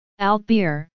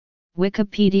Altbier,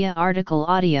 Wikipedia article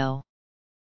audio.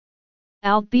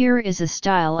 Altbier is a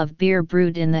style of beer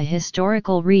brewed in the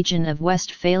historical region of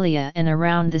Westphalia and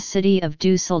around the city of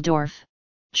Düsseldorf,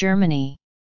 Germany.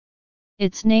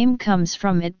 Its name comes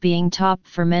from it being top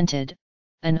fermented,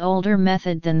 an older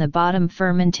method than the bottom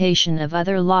fermentation of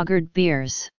other lagered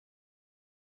beers.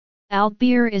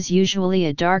 Altbier is usually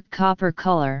a dark copper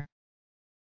color.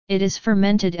 It is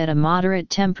fermented at a moderate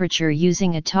temperature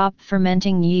using a top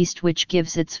fermenting yeast which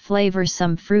gives its flavor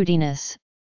some fruitiness,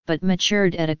 but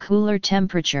matured at a cooler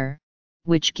temperature,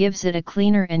 which gives it a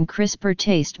cleaner and crisper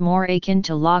taste more akin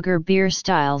to lager beer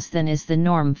styles than is the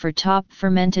norm for top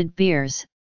fermented beers,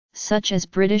 such as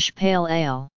British Pale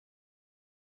Ale.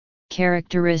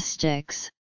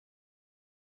 Characteristics: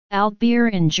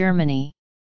 Altbier in Germany.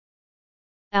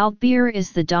 Altbier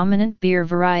is the dominant beer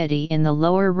variety in the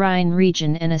Lower Rhine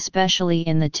region and especially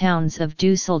in the towns of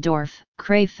Düsseldorf,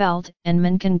 Krefeld, and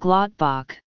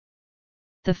Mönchengladbach.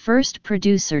 The first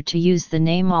producer to use the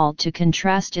name Alt to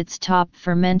contrast its top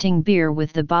fermenting beer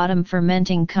with the bottom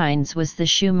fermenting kinds was the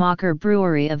Schumacher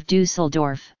Brewery of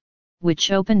Düsseldorf,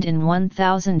 which opened in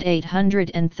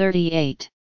 1838.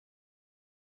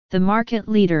 The market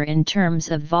leader in terms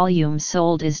of volume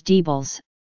sold is Diebels,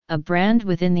 a brand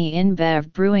within the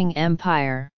InBev brewing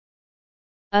empire.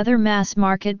 Other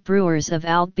mass-market brewers of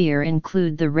Altbier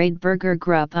include the Radeberger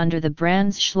Group under the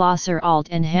brands Schlosser Alt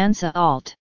and Hansa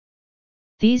Alt.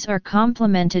 These are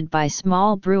complemented by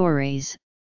small breweries,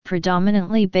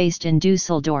 predominantly based in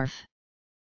Düsseldorf.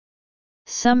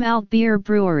 Some Altbier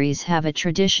breweries have a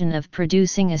tradition of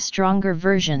producing a stronger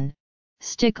version,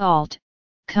 Stick Alt,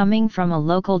 coming from a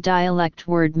local dialect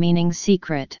word meaning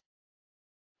secret.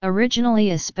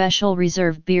 Originally a special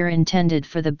reserve beer intended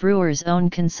for the brewer's own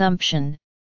consumption,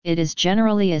 it is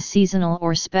generally a seasonal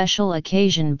or special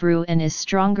occasion brew and is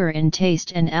stronger in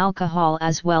taste and alcohol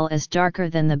as well as darker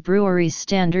than the brewery's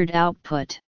standard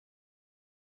output.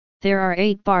 There are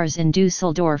 8 bars in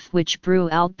Düsseldorf which brew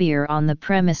Altbier on the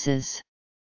premises.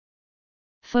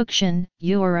 Füchschen,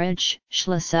 Uhrich,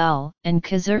 Schlesel, and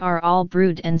Kaiser are all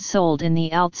brewed and sold in the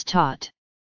Altstadt.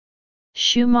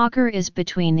 Schumacher is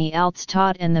between the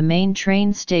Altstadt and the main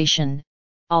train station,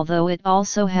 although it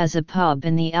also has a pub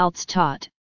in the Altstadt,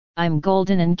 Im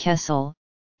Goldenen Kessel,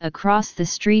 across the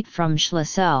street from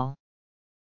Schlesel.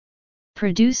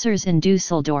 Producers in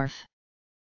Düsseldorf.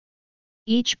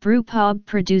 Each brewpub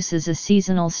produces a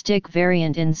seasonal stick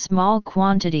variant in small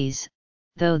quantities,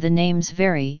 though the names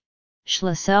vary.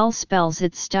 Schlesel spells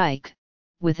it Steik,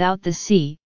 without the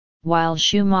C, while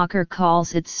Schumacher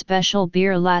calls its special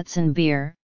beer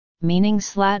Latzenbier, meaning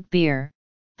slat beer,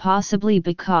 possibly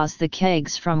because the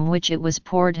kegs from which it was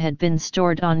poured had been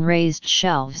stored on raised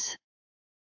shelves.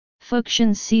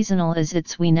 Füchschen's seasonal is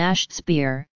its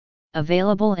Weihnachtsbier,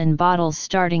 available in bottles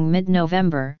starting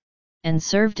mid-November, and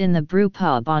served in the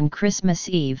brewpub on Christmas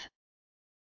Eve.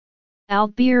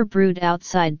 Altbier brewed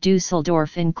outside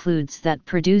Düsseldorf includes that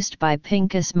produced by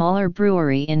Pinkus Müller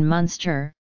Brewery in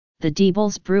Munster, the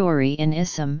Diebels Brewery in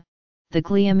Issem, the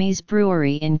Gliamies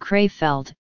Brewery in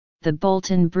Krefeld, the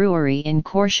Bolton Brewery in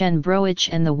Korschenbroich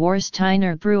and the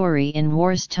Warsteiner Brewery in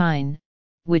Warstein,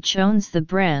 which owns the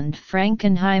brand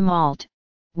Frankenheim Alt,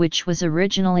 which was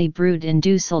originally brewed in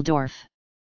Düsseldorf.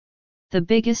 The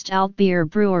biggest Altbier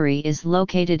brewery is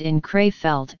located in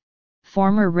Krefeld,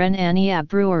 former Rhenania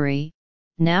Brewery,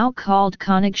 now called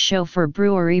Königshofer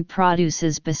Brewery.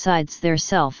 Produces besides their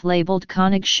self-labeled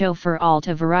Königshofer Alt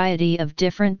a variety of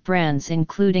different brands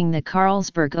including the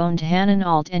Carlsberg-owned Hannen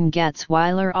Alt and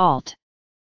Gatzweiler Alt.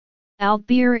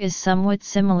 Altbier is somewhat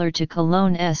similar to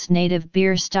Cologne's native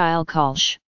beer style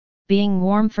Kolsch, being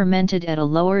warm fermented at a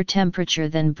lower temperature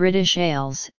than British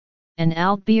ales, and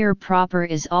Altbier proper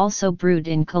is also brewed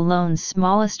in Cologne's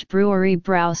smallest brewery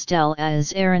Braustelle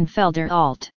as Ehrenfelder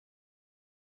Alt.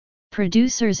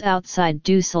 Producers outside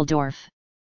Düsseldorf.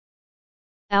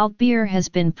 Altbier has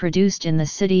been produced in the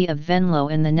city of Venlo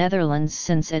in the Netherlands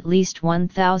since at least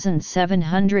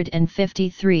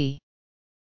 1753.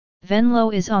 Venlo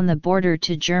is on the border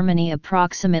to Germany,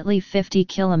 approximately 50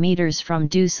 kilometers from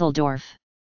Düsseldorf.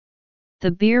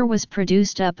 The beer was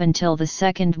produced up until the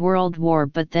Second World War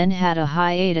but then had a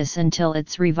hiatus until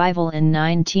its revival in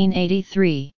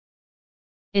 1983.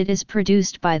 It is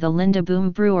produced by the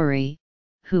Lindeboom Brewery,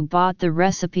 who bought the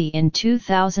recipe in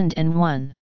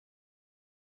 2001.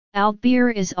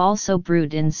 Altbier is also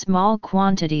brewed in small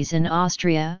quantities in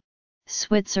Austria,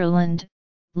 Switzerland,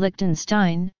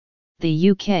 Liechtenstein,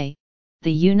 the UK,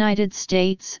 the United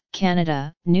States,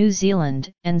 Canada, New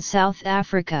Zealand, and South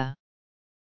Africa.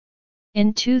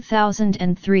 In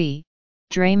 2003,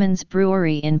 Draiman's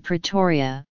Brewery in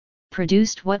Pretoria,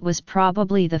 produced what was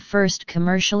probably the first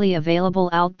commercially available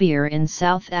Altbier in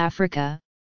South Africa,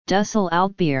 Dussel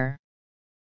Altbier.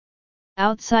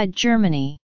 Outside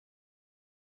Germany,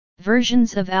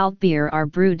 versions of Altbier are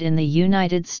brewed in the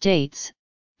United States,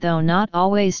 though not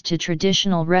always to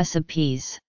traditional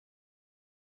recipes.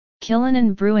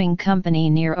 Killinan Brewing Company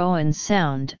near Owen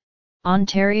Sound,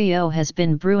 Ontario has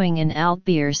been brewing in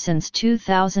Altbier since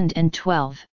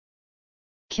 2012.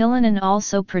 Killinan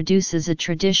also produces a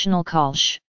traditional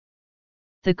Kolsch.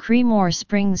 The Creemore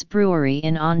Springs Brewery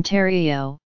in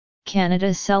Ontario,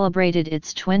 Canada celebrated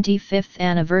its 25th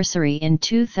anniversary in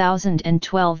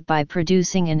 2012 by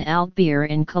producing an Altbier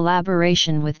in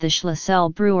collaboration with the Schlesel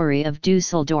Brewery of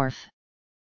Dusseldorf.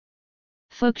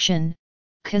 Fuchsen,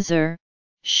 Kaiser,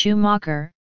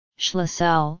 Schumacher,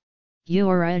 Schlesel,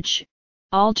 Urich,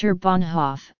 Alter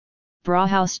Bonhof,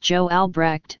 Brauhaus Joe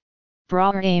Albrecht,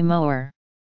 Brauer A. Moer.